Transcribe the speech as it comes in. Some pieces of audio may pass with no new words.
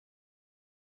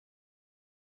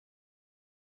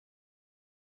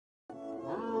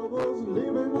was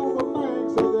living on the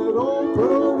banks of that old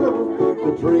Pearl River.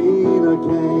 Katrina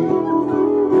came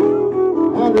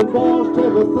and it washed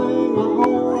everything I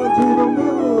owned into the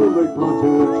middle of the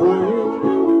pontoon train.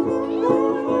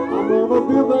 I'm gonna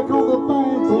be back on the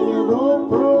banks of that old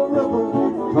Pearl River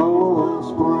come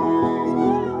spring.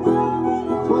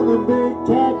 It's when the big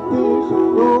catfish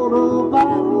gonna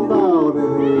bite about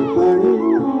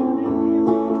anything.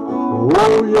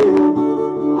 Oh yeah,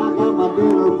 I got my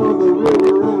dinner from the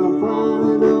river and I'm frying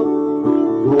it up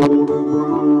golden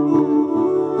brown.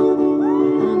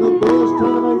 And the best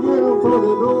time I get them for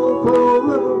that old Pearl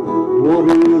River, what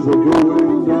is a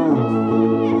going down?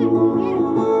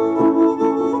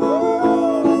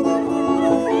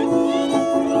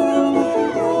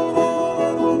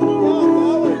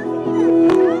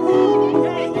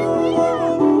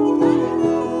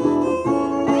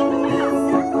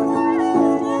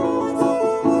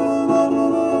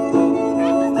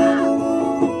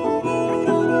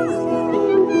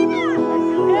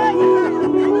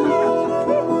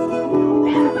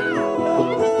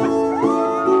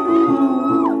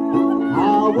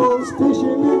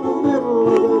 Fishing in the middle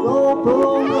of that old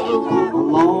Pearl River, a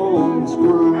long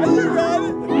spring.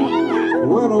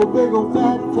 When a big old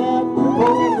fat cat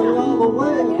pulled me all the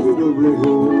way to the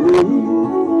river.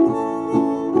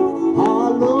 I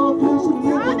love just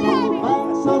living on the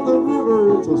banks of the river.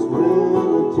 It's a swell